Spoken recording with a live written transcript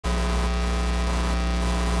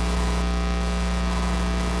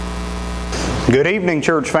Good evening,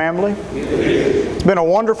 church family. It's been a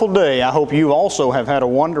wonderful day. I hope you also have had a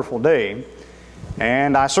wonderful day.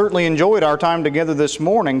 And I certainly enjoyed our time together this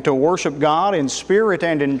morning to worship God in spirit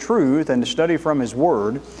and in truth and to study from His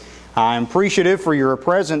Word. I'm appreciative for your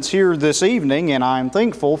presence here this evening, and I'm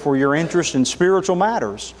thankful for your interest in spiritual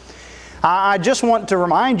matters. I just want to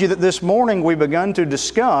remind you that this morning we begun to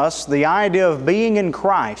discuss the idea of being in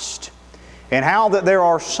Christ, and how that there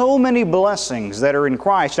are so many blessings that are in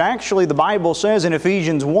Christ. Actually, the Bible says in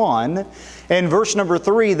Ephesians 1, in verse number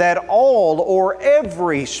 3, that all or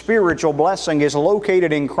every spiritual blessing is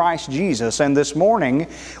located in Christ Jesus. And this morning,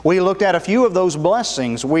 we looked at a few of those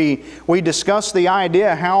blessings. We discussed the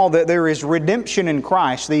idea how that there is redemption in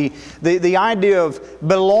Christ, the idea of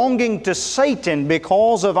belonging to Satan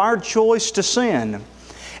because of our choice to sin,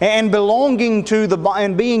 and belonging to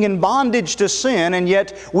and being in bondage to sin, and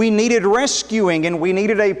yet we needed rescuing, and we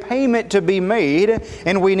needed a payment to be made,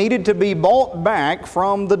 and we needed to be bought back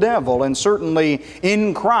from the devil. And certainly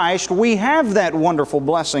in Christ we have that wonderful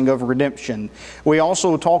blessing of redemption. We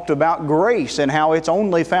also talked about grace and how it's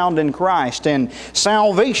only found in Christ, and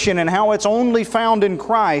salvation and how it's only found in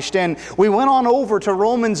Christ. And we went on over to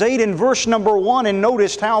Romans 8 in verse number 1 and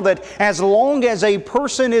noticed how that as long as a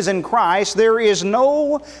person is in Christ, there is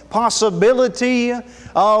no possibility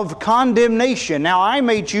of condemnation. Now, I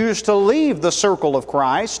may choose to leave the circle of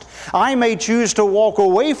Christ. I may choose to walk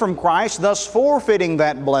away from Christ, thus forfeiting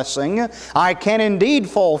that blessing. I can indeed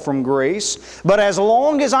fall from grace, but as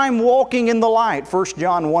long as I'm walking in the light, 1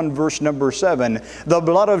 John 1 verse number 7, the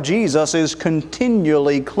blood of Jesus is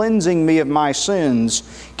continually cleansing me of my sins,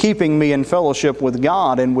 keeping me in fellowship with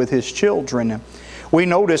God and with His children. We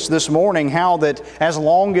noticed this morning how that as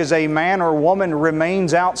long as a man or woman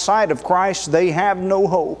remains outside of Christ, they have no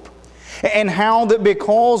hope. And how that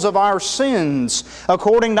because of our sins,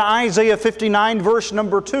 according to Isaiah 59 verse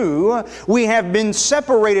number 2, we have been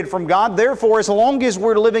separated from God. Therefore, as long as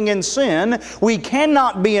we're living in sin, we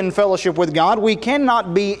cannot be in fellowship with God. We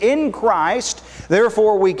cannot be in Christ.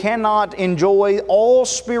 Therefore, we cannot enjoy all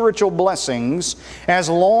spiritual blessings as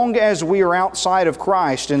long as we are outside of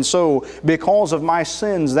Christ. And so, because of my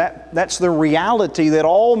sins, that's the reality that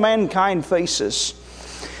all mankind faces.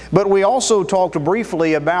 But we also talked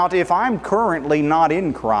briefly about if I'm currently not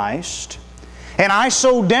in Christ, and I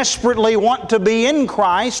so desperately want to be in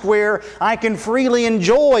Christ where I can freely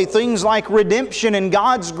enjoy things like redemption and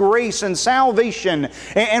God's grace and salvation,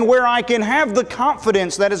 and where I can have the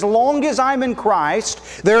confidence that as long as I'm in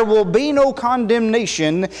Christ, there will be no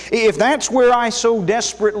condemnation. If that's where I so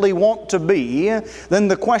desperately want to be, then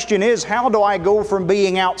the question is, how do I go from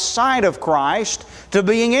being outside of Christ to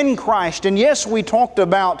being in Christ? And yes, we talked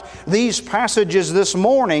about these passages this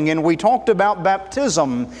morning, and we talked about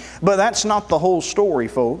baptism, but that's not the whole story,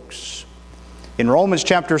 folks. In Romans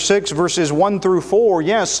chapter 6 verses 1 through 4,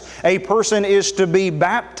 yes, a person is to be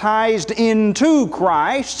baptized into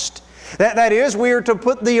Christ. That is, we are to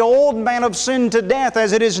put the old man of sin to death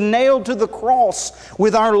as it is nailed to the cross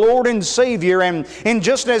with our Lord and Savior. And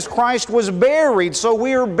just as Christ was buried, so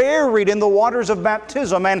we are buried in the waters of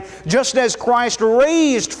baptism. And just as Christ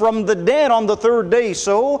raised from the dead on the third day,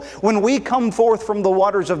 so when we come forth from the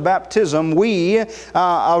waters of baptism, we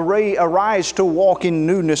arise to walk in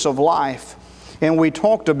newness of life. And we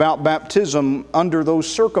talked about baptism under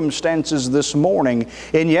those circumstances this morning.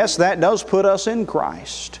 And yes, that does put us in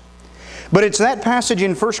Christ. But it's that passage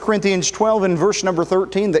in 1 Corinthians 12 and verse number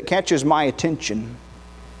 13 that catches my attention.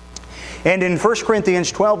 And in 1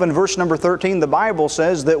 Corinthians 12 and verse number 13, the Bible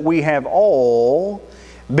says that we have all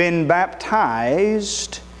been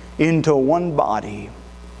baptized into one body.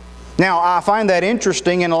 Now, I find that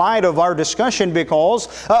interesting in light of our discussion because,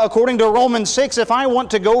 according to Romans 6, if I want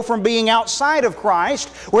to go from being outside of Christ,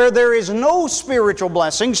 where there is no spiritual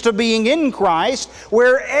blessings, to being in Christ,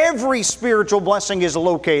 where every spiritual blessing is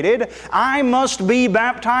located, I must be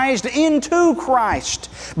baptized into Christ.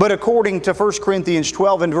 But according to 1 Corinthians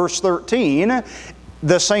 12 and verse 13,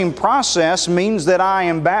 the same process means that I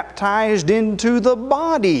am baptized into the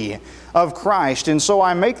body of Christ. And so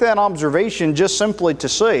I make that observation just simply to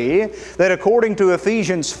say that according to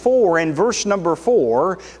Ephesians 4 and verse number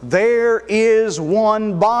 4, there is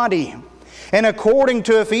one body. And according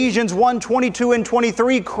to Ephesians 1, 22 and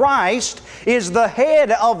 23, Christ is the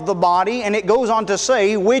head of the body, and it goes on to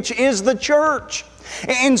say, which is the church.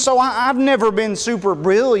 And so I've never been super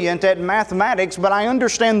brilliant at mathematics, but I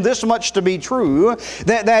understand this much to be true,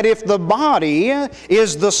 that if the body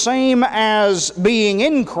is the same as being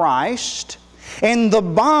in Christ, and the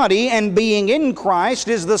body and being in Christ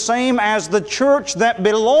is the same as the church that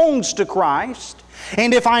belongs to Christ,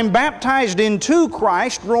 And if I'm baptized into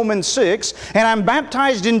Christ, Romans 6, and I'm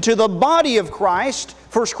baptized into the body of Christ,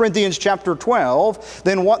 1 Corinthians chapter 12,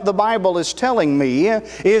 then what the Bible is telling me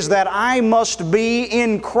is that I must be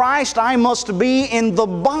in Christ, I must be in the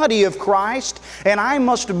body of Christ, and I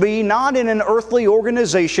must be not in an earthly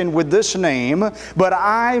organization with this name, but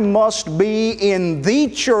I must be in the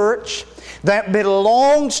church that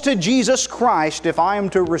belongs to Jesus Christ if I am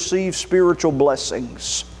to receive spiritual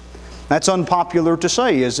blessings. That's unpopular to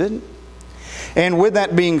say, is it? And with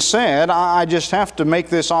that being said, I just have to make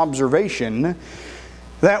this observation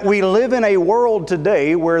that we live in a world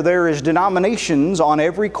today where there is denominations on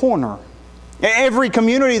every corner. Every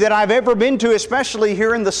community that I've ever been to, especially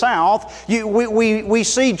here in the South, we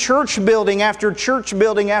see church building after church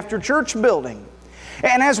building after church building.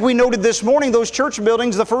 And as we noted this morning, those church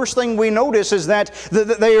buildings, the first thing we notice is that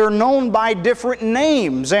they are known by different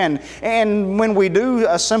names. And when we do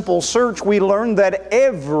a simple search, we learn that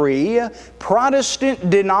every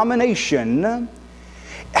Protestant denomination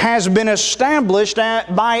has been established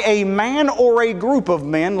by a man or a group of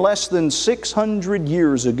men less than 600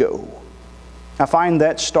 years ago. I find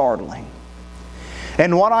that startling.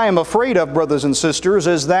 And what I am afraid of, brothers and sisters,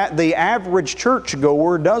 is that the average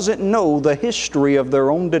churchgoer doesn't know the history of their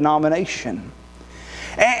own denomination.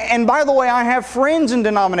 And by the way, I have friends in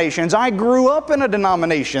denominations. I grew up in a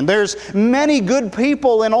denomination. There's many good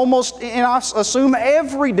people in I assume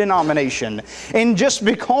every denomination. And just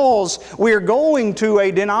because we're going to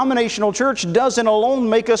a denominational church doesn't alone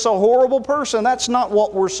make us a horrible person. That's not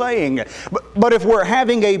what we're saying. But if we're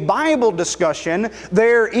having a Bible discussion,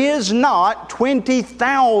 there is not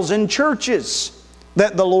 20,000 churches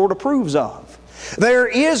that the Lord approves of. There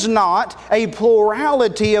is not a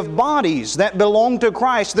plurality of bodies that belong to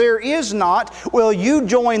Christ. There is not, well, you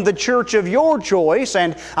join the church of your choice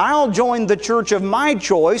and I'll join the church of my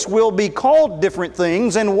choice. We'll be called different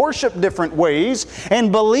things and worship different ways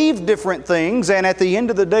and believe different things, and at the end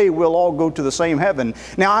of the day we'll all go to the same heaven.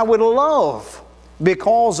 Now I would love,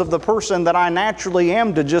 because of the person that I naturally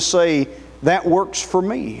am, to just say, that works for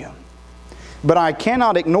me. But I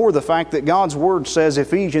cannot ignore the fact that God's Word says,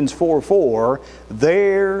 Ephesians 4:4,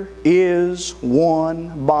 there is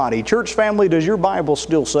one body. Church family, does your Bible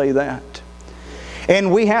still say that?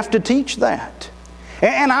 And we have to teach that.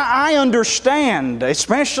 And I understand,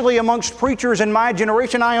 especially amongst preachers in my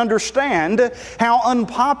generation, I understand how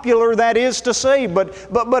unpopular that is to say. But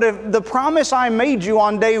if the promise I made you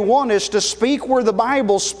on day one is to speak where the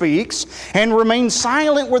Bible speaks and remain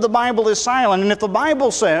silent where the Bible is silent. And if the Bible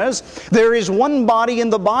says there is one body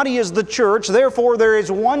and the body is the church, therefore there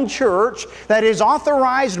is one church that is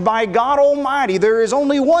authorized by God Almighty. There is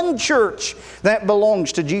only one church that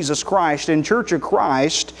belongs to Jesus Christ. And Church of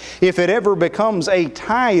Christ, if it ever becomes a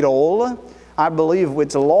title, I believe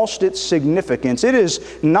it's lost its significance. It is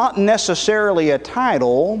not necessarily a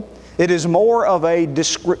title, it is more of a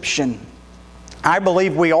description. I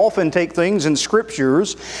believe we often take things in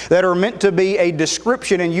Scriptures that are meant to be a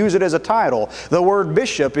description and use it as a title. The word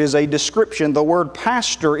bishop is a description. The word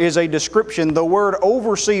pastor is a description. The word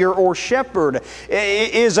overseer or shepherd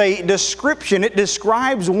is a description. It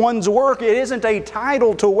describes one's work. It isn't a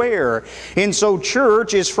title to wear. And so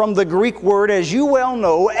church is from the Greek word, as you well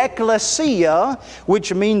know, ekklesia,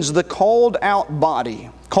 which means the called out body.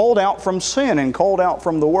 Called out from sin and called out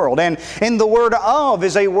from the world. And the word of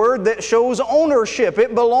is a word that shows ownership.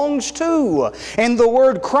 It belongs to. And the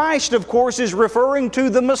word Christ, of course, is referring to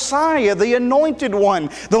the Messiah, the anointed one,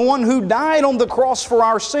 the one who died on the cross for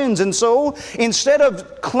our sins. And so, instead of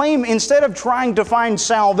trying to find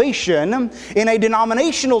salvation in a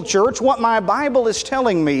denominational church, what my Bible is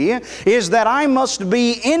telling me is that I must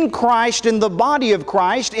be in Christ, in the body of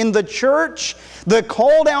Christ, in the church, the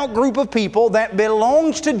called out group of people that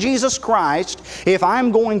belongs to Jesus Christ, if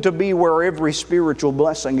I'm going to be where every spiritual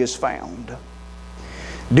blessing is found.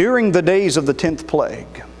 During the days of the 10th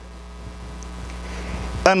plague,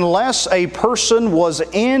 unless a person was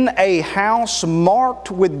in a house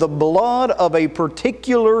marked with the blood of a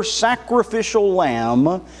particular sacrificial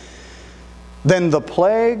lamb, then the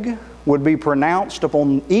plague would be pronounced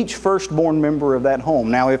upon each firstborn member of that home.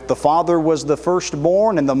 Now, if the father was the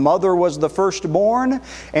firstborn and the mother was the firstborn,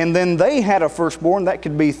 and then they had a firstborn, that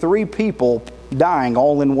could be 3 people dying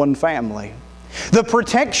all in one family. The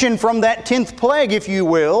protection from that 10th plague, if you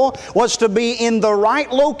will, was to be in the right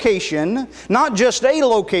location, not just a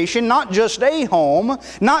location, not just a home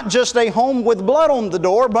with blood on the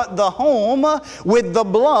door, but the home with the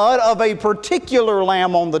blood of a particular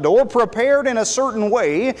lamb on the door, prepared in a certain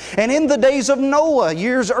way. And in the days of Noah,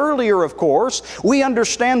 years earlier, of course, we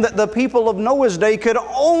understand that the people of Noah's day could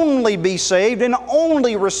only be saved and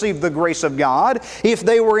only receive the grace of God if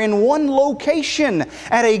they were in one location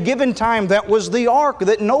at a given time. That was the ark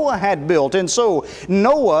that Noah had built. And so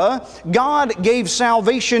Noah, God gave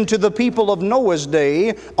salvation to the people of Noah's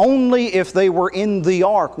day only if they were in the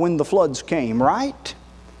ark when the floods came, right?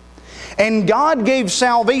 And God gave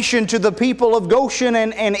salvation to the people of Goshen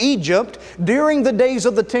and Egypt during the days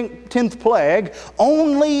of the 10th plague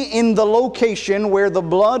only in the location where the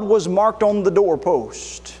blood was marked on the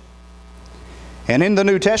doorpost. And in the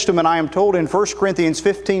New Testament, I am told in 1 Corinthians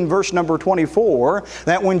 15, verse number 24,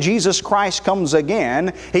 that when Jesus Christ comes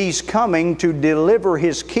again, He's coming to deliver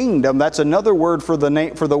His kingdom. That's another word for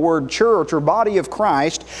the word church or body of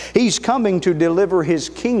Christ. He's coming to deliver His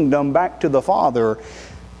kingdom back to the Father.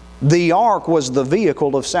 The ark was the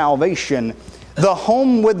vehicle of salvation. The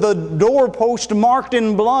home with the doorpost marked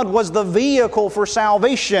in blood was the vehicle for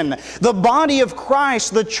salvation. The body of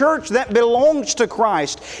Christ, the church that belongs to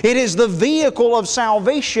Christ, it is the vehicle of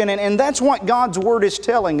salvation. And that's what God's Word is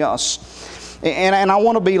telling us. And I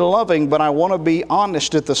want to be loving, but I want to be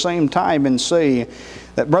honest at the same time and say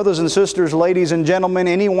that, brothers and sisters, ladies and gentlemen,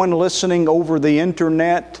 anyone listening over the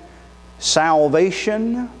internet,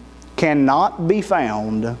 salvation cannot be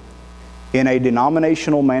found in a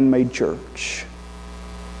denominational man-made church.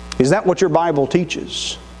 Is that what your Bible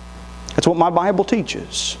teaches? That's what my Bible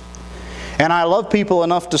teaches. And I love people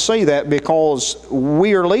enough to say that, because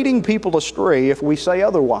we are leading people astray if we say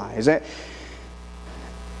otherwise.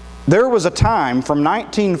 There was a time from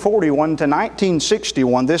 1941 to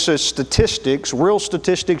 1961, this is statistics, real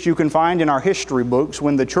statistics you can find in our history books,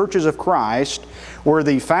 when the churches of Christ were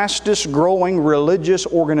the fastest growing religious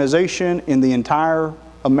organization in the entire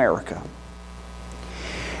America.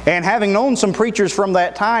 And having known some preachers from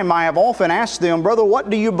that time, I have often asked them, brother, what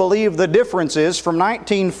do you believe the difference is from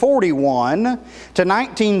 1941 to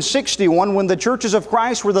 1961, when the churches of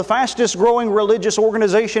Christ were the fastest growing religious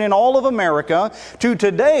organization in all of America, to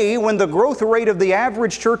today, when the growth rate of the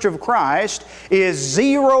average church of Christ is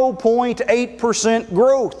 0.8%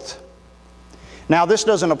 growth? Now, this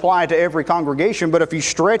doesn't apply to every congregation, but if you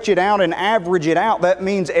stretch it out and average it out, that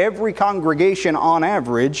means every congregation on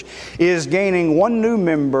average is gaining one new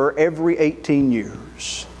member every 18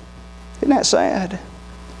 years. Isn't that sad?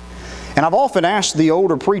 And I've often asked the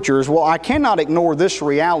older preachers, well, I cannot ignore this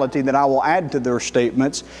reality that I will add to their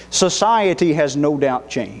statements. Society has no doubt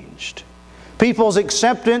changed. People's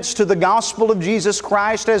acceptance to the gospel of Jesus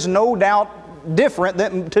Christ has no doubt different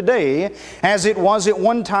than today as it was at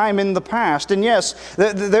one time in the past. And yes,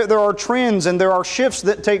 there are trends and there are shifts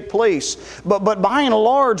that take place. But by and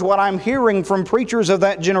large, what I'm hearing from preachers of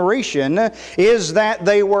that generation is that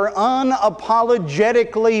they were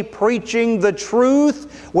unapologetically preaching the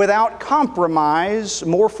truth without compromise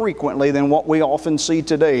more frequently than what we often see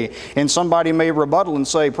today. And somebody may rebuttal and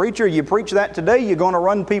say, preacher, you preach that today, you're going to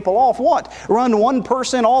run people off. What? Run one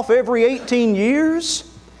person off every 18 years?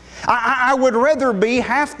 I would rather be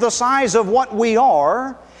half the size of what we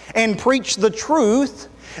are and preach the truth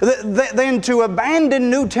than to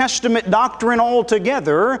abandon New Testament doctrine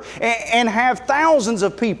altogether and have thousands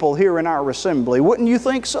of people here in our assembly. Wouldn't you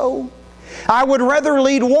think so? I would rather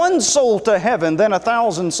lead one soul to heaven than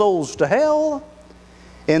 1,000 souls to hell.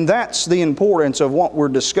 And that's the importance of what we're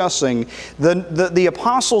discussing. The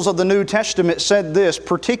apostles of the New Testament said this,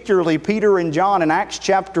 particularly Peter and John in Acts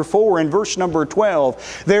chapter 4 and verse number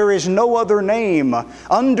 12. There is no other name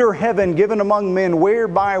under heaven given among men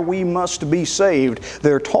whereby we must be saved.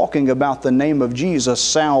 They're talking about the name of Jesus.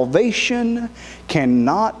 Salvation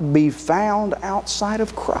cannot be found outside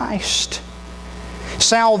of Christ.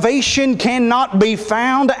 Salvation cannot be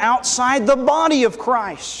found outside the body of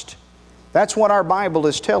Christ. That's what our Bible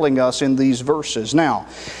is telling us in these verses. Now,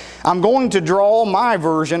 I'm going to draw my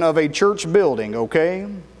version of a church building, okay?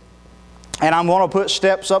 And I'm going to put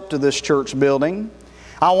steps up to this church building.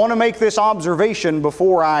 I want to make this observation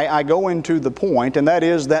before I go into the point, and that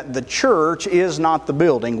is that the church is not the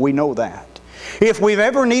building. We know that. If we've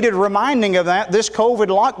ever needed reminding of that, this COVID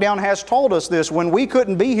lockdown has taught us this. When we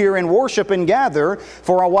couldn't be here and worship and gather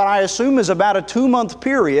for what I assume is about a 2-month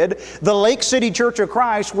period, the Lake City Church of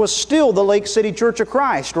Christ was still the Lake City Church of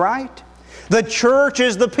Christ, right? The church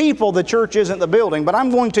is the people. The church isn't the building. But I'm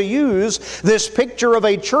going to use this picture of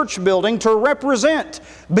a church building to represent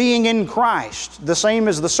being in Christ, the same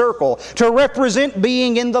as the circle, to represent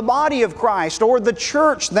being in the body of Christ or the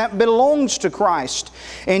church that belongs to Christ.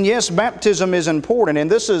 And yes, baptism is important,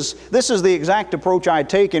 and this is the exact approach I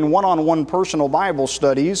take in one-on-one personal Bible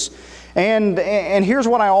studies. And here's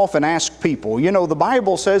what I often ask people. You know, the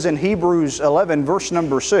Bible says in Hebrews 11, verse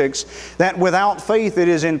number 6, that without faith it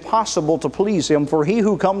is impossible to please Him, for he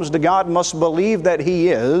who comes to God must believe that He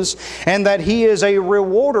is, and that He is a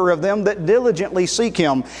rewarder of them that diligently seek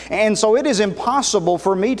Him. And so it is impossible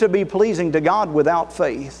for me to be pleasing to God without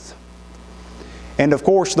faith. And of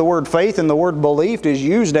course, the word faith and the word belief is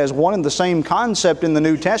used as one and the same concept in the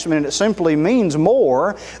New Testament, and it simply means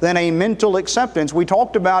more than a mental acceptance. We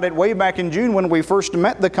talked about it way back in June when we first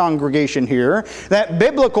met the congregation here, that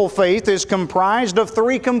biblical faith is comprised of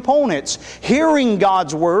three components: hearing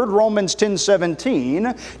God's Word, Romans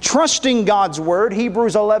 10:17, trusting God's Word,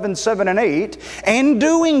 Hebrews 11:7 and 8, and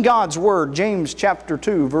doing God's Word, James chapter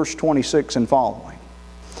 2, verse 26 and following.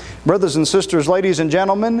 Brothers and sisters, ladies and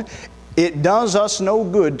gentlemen, it does us no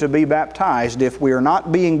good to be baptized if we are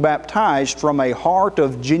not being baptized from a heart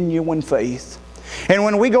of genuine faith. And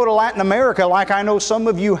when we go to Latin America, like I know some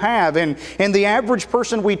of you have, and the average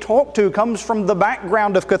person we talk to comes from the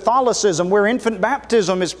background of Catholicism, where infant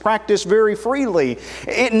baptism is practiced very freely.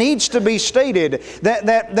 It needs to be stated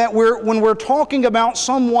that when we're talking about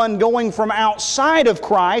someone going from outside of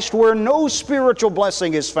Christ, where no spiritual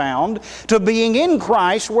blessing is found, to being in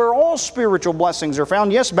Christ, where all spiritual blessings are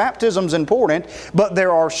found. Yes, baptism is important, but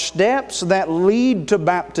there are steps that lead to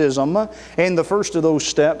baptism, and the first of those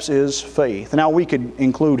steps is faith. Now, we could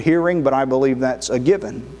include hearing, but I believe that's a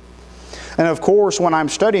given. And of course, when I'm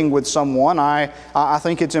studying with someone, I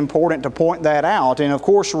think it's important to point that out. And of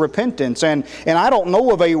course, repentance. And I don't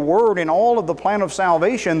know of a word in all of the plan of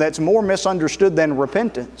salvation that's more misunderstood than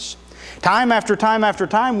repentance. Time after time after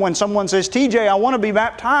time, when someone says, TJ, I want to be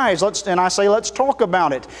baptized, and I say, let's talk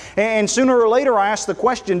about it. And sooner or later I ask the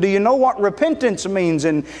question, do you know what repentance means?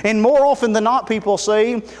 And more often than not, people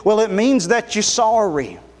say, well, it means that you're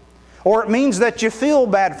sorry. Or it means that you feel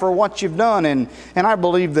bad for what you've done. And I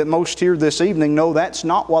believe that most here this evening know that's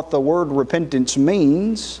not what the word repentance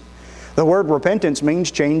means. The word repentance means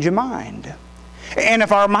change your mind. And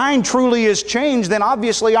if our mind truly is changed, then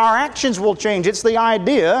obviously our actions will change. It's the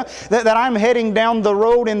idea that I'm heading down the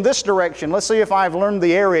road in this direction. Let's see if I've learned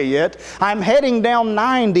the area yet. I'm heading down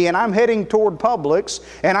 90 and I'm heading toward Publix,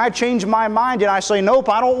 and I change my mind and I say, nope,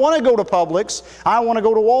 I don't want to go to Publix. I want to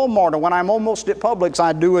go to Walmart. And when I'm almost at Publix,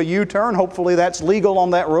 I do a U-turn. Hopefully that's legal on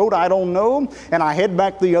that road. I don't know. And I head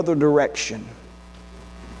back the other direction.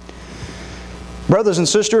 Brothers and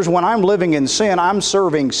sisters, when I'm living in sin, I'm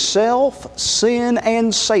serving self, sin,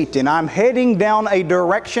 and Satan. I'm heading down a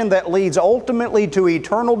direction that leads ultimately to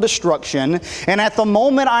eternal destruction. And at the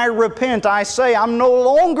moment I repent, I say, I'm no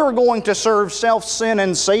longer going to serve self, sin,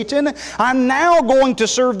 and Satan. I'm now going to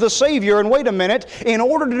serve the Savior. And wait a minute, in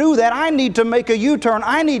order to do that, I need to make a U-turn.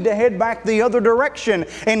 I need to head back the other direction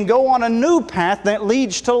and go on a new path that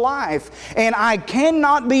leads to life. And I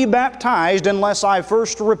cannot be baptized unless I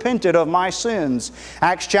first repented of my sins.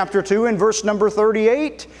 Acts chapter 2 and verse number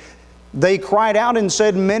 38, they cried out and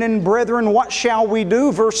said, men and brethren, what shall we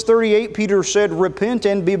do? Verse 38, Peter said, repent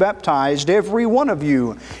and be baptized, every one of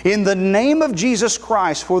you, in the name of Jesus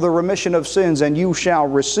Christ for the remission of sins, and you shall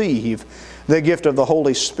receive the gift of the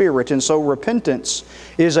Holy Spirit. And so repentance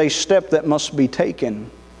is a step that must be taken.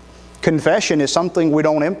 Confession is something we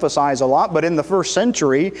don't emphasize a lot, but in the first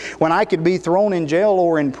century, when I could be thrown in jail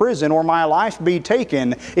or in prison or my life be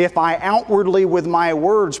taken, if I outwardly with my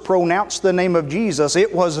words pronounced the name of Jesus,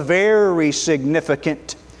 it was very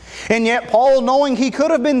significant. And yet Paul, knowing he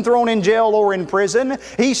could have been thrown in jail or in prison,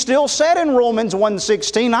 he still said in Romans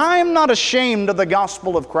 1:16, I am not ashamed of the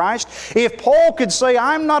gospel of Christ. If Paul could say,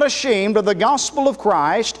 I'm not ashamed of the gospel of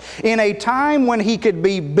Christ in a time when he could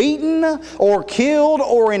be beaten or killed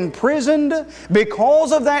or imprisoned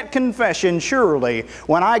because of that confession, surely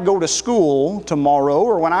when I go to school tomorrow,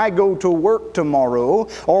 or when I go to work tomorrow,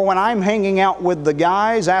 or when I'm hanging out with the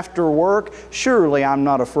guys after work, surely I'm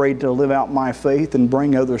not afraid to live out my faith and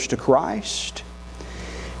bring others to Christ.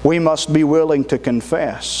 We must be willing to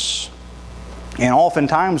confess. And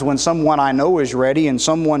oftentimes when someone I know is ready and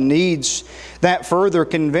someone needs that further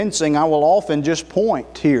convincing, I will often just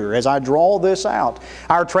point here as I draw this out.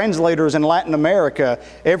 Our translators in Latin America,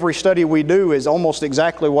 every study we do is almost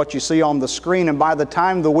exactly what you see on the screen, and by the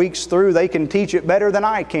time the week's through, they can teach it better than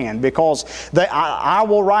I can, because I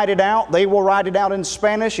will write it out, they will write it out in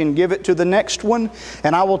Spanish and give it to the next one.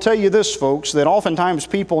 And I will tell you this, folks, that oftentimes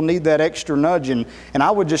people need that extra nudge, and I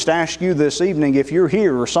would just ask you this evening, if you're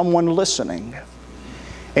here or someone listening,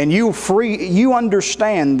 and you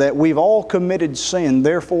understand that we've all committed sin,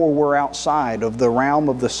 therefore we're outside of the realm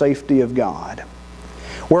of the safety of God.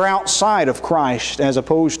 We're outside of Christ as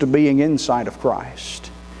opposed to being inside of Christ.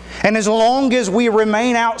 And as long as we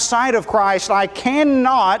remain outside of Christ, I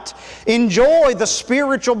cannot enjoy the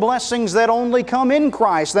spiritual blessings that only come in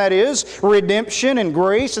Christ. That is, redemption and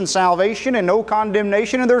grace and salvation and no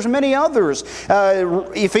condemnation, and there's many others.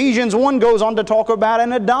 Ephesians 1 goes on to talk about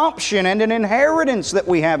an adoption and an inheritance that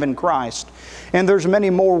we have in Christ. And there's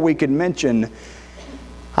many more we could mention.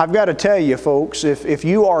 I've got to tell you, folks, if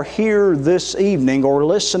you are here this evening or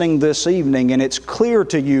listening this evening and it's clear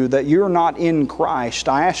to you that you're not in Christ,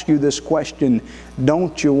 I ask you this question: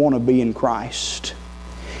 don't you want to be in Christ?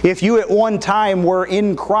 If you at one time were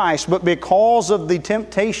in Christ, but because of the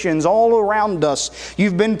temptations all around us,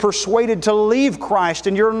 you've been persuaded to leave Christ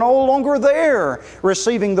and you're no longer there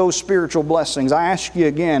receiving those spiritual blessings, I ask you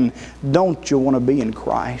again, don't you want to be in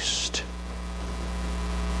Christ?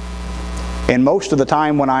 And most of the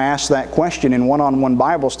time when I ask that question in one-on-one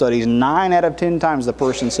Bible studies, 9 out of 10 times the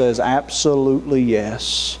person says, absolutely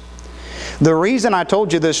yes. The reason I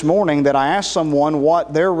told you this morning that I asked someone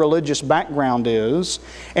what their religious background is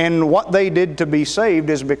and what they did to be saved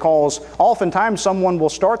is because oftentimes someone will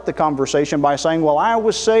start the conversation by saying, well, I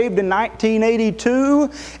was saved in 1982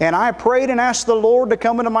 and I prayed and asked the Lord to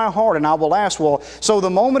come into my heart. And I will ask, well, so the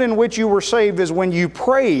moment in which you were saved is when you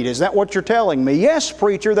prayed. Is that what you're telling me? Yes,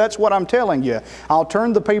 preacher, that's what I'm telling you. I'll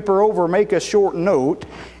turn the paper over, make a short note,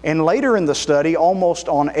 and later in the study, almost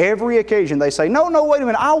on every occasion, they say, no, wait a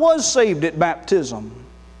minute, I was saved at baptism.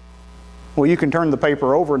 Well, you can turn the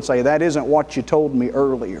paper over and say, that isn't what you told me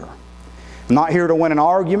earlier. I'm not here to win an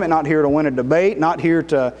argument, not here to win a debate, not here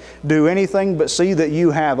to do anything but see that you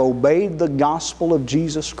have obeyed the gospel of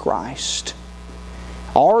Jesus Christ.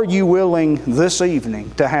 Are you willing this evening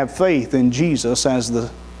to have faith in Jesus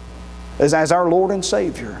as our Lord and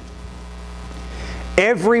Savior?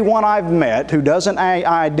 Everyone I've met who doesn't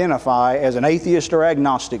identify as an atheist or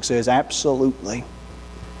agnostic says absolutely.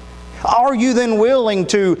 Are you then willing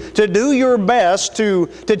to do your best to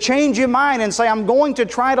change your mind and say, I'm going to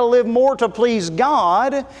try to live more to please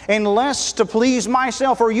God and less to please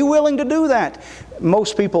myself? Are you willing to do that?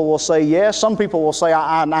 Most people will say yes. Some people will say,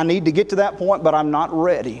 I need to get to that point, but I'm not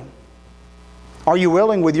ready. Are you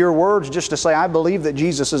willing with your words just to say, I believe that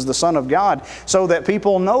Jesus is the Son of God, so that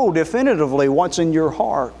people know definitively what's in your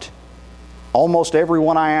heart? Almost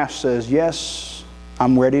everyone I ask says, yes,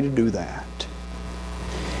 I'm ready to do that.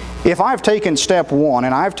 If I've taken step 1,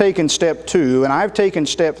 and I've taken step 2, and I've taken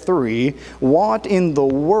step 3, what in the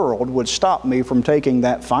world would stop me from taking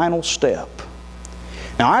that final step?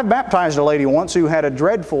 Now, I've baptized a lady once who had a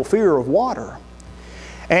dreadful fear of water.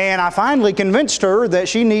 And I finally convinced her that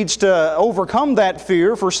she needs to overcome that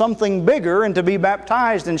fear for something bigger and to be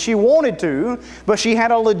baptized. And she wanted to, but she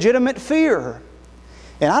had a legitimate fear.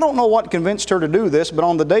 And I don't know what convinced her to do this, but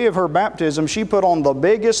on the day of her baptism, she put on the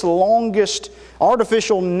biggest, longest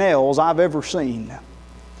artificial nails I've ever seen.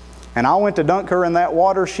 And I went to dunk her in that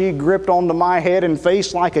water. She gripped onto my head and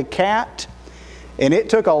face like a cat. And it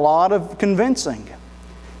took a lot of convincing.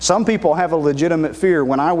 Some people have a legitimate fear.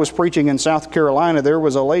 When I was preaching in South Carolina, there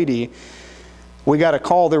was a lady, we got a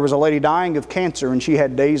call, there was a lady dying of cancer and she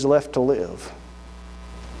had days left to live.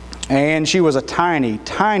 And she was a tiny,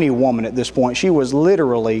 tiny woman at this point. She was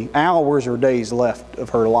literally hours or days left of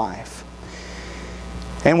her life.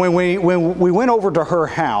 And when we went over to her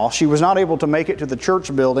house, she was not able to make it to the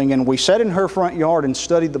church building, and we sat in her front yard and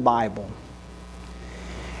studied the Bible.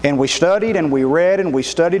 And we studied and we read and we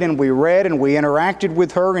studied and we read and we interacted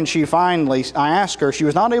with her, and she finally, I asked her, she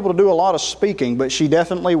was not able to do a lot of speaking, but she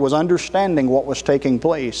definitely was understanding what was taking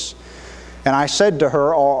place. And I said to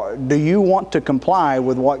her, do you want to comply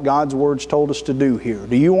with what God's words told us to do here?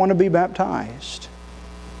 Do you want to be baptized?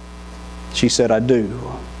 She said, I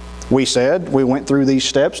do. We went through these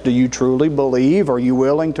steps. Do you truly believe? Are you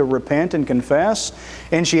willing to repent and confess?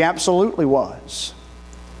 And she absolutely was.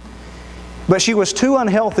 But she was too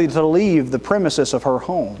unhealthy to leave the premises of her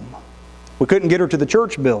home. We couldn't get her to the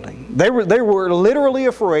church building. They were literally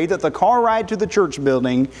afraid that the car ride to the church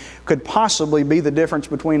building could possibly be the difference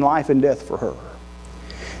between life and death for her.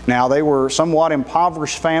 Now, they were a somewhat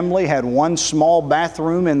impoverished family, had one small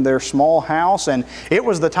bathroom in their small house, and it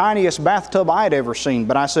was the tiniest bathtub I had ever seen.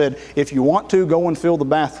 But I said, if you want to, go and fill the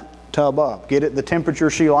bathtub up. Get it the temperature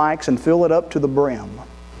she likes and fill it up to the brim.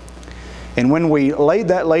 And when we laid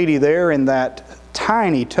that lady there in that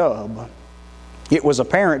tiny tub, it was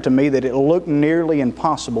apparent to me that it looked nearly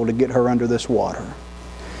impossible to get her under this water.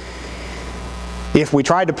 If we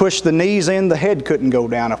tried to push the knees in, the head couldn't go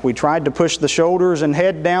down. If we tried to push the shoulders and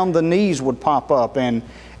head down, the knees would pop up. And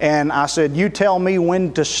I said, you tell me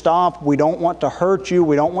when to stop. We don't want to hurt you.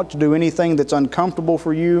 We don't want to do anything that's uncomfortable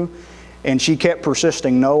for you. And she kept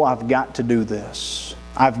persisting, no, I've got to do this.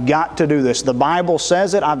 I've got to do this. The Bible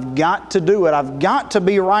says it. I've got to do it. I've got to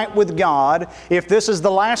be right with God. If this is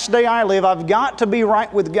the last day I live, I've got to be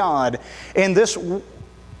right with God. And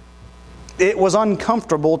it was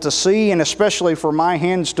uncomfortable to see, and especially for my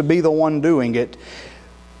hands to be the one doing it.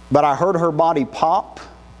 But I heard her body pop.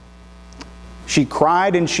 She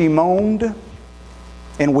cried and she moaned.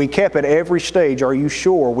 And we kept at every stage, are you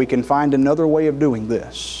sure we can find another way of doing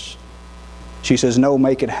this? She says, no,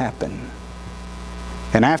 make it happen.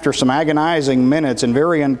 And after some agonizing minutes and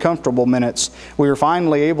very uncomfortable minutes, we were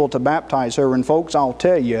finally able to baptize her. And folks, I'll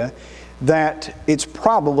tell you that it's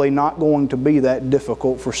probably not going to be that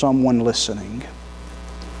difficult for someone listening.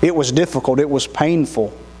 It was difficult, it was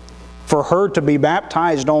painful for her to be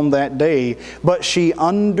baptized on that day, but she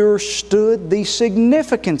understood the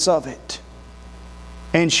significance of it.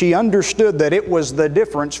 And she understood that it was the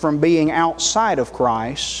difference from being outside of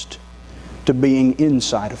Christ to being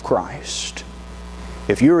inside of Christ.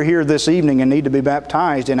 If you're here this evening and need to be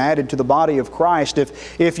baptized and added to the body of Christ,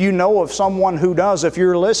 if you know of someone who does, if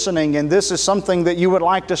you're listening and this is something that you would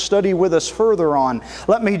like to study with us further on,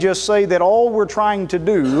 let me just say that all we're trying to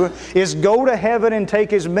do is go to heaven and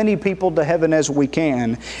take as many people to heaven as we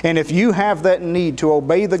can. And if you have that need to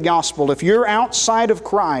obey the gospel, if you're outside of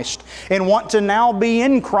Christ and want to now be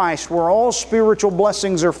in Christ where all spiritual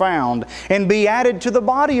blessings are found and be added to the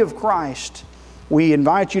body of Christ, we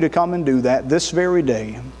invite you to come and do that this very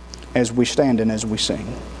day as we stand and as we sing.